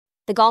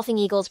the Golfing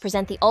Eagles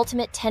present the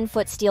ultimate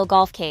 10-foot steel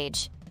golf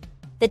cage.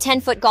 The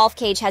 10-foot golf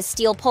cage has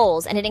steel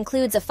poles and it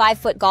includes a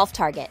 5-foot golf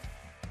target,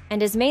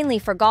 and is mainly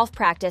for golf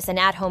practice and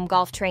at-home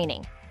golf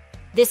training.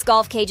 This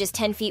golf cage is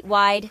 10 feet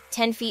wide,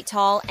 10 feet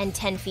tall, and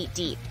 10 feet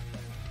deep.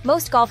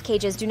 Most golf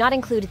cages do not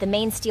include the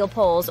main steel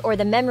poles or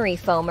the memory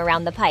foam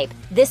around the pipe.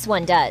 This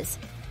one does.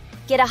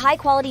 Get a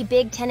high-quality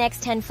big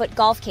 10x 10-foot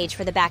golf cage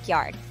for the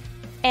backyard.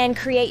 And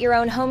create your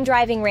own home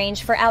driving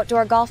range for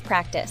outdoor golf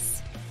practice.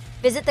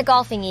 Visit the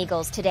Golfing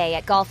Eagles today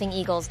at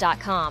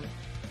golfingeagles.com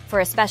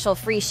for a special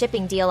free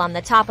shipping deal on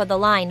the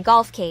top-of-the-line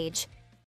golf cage.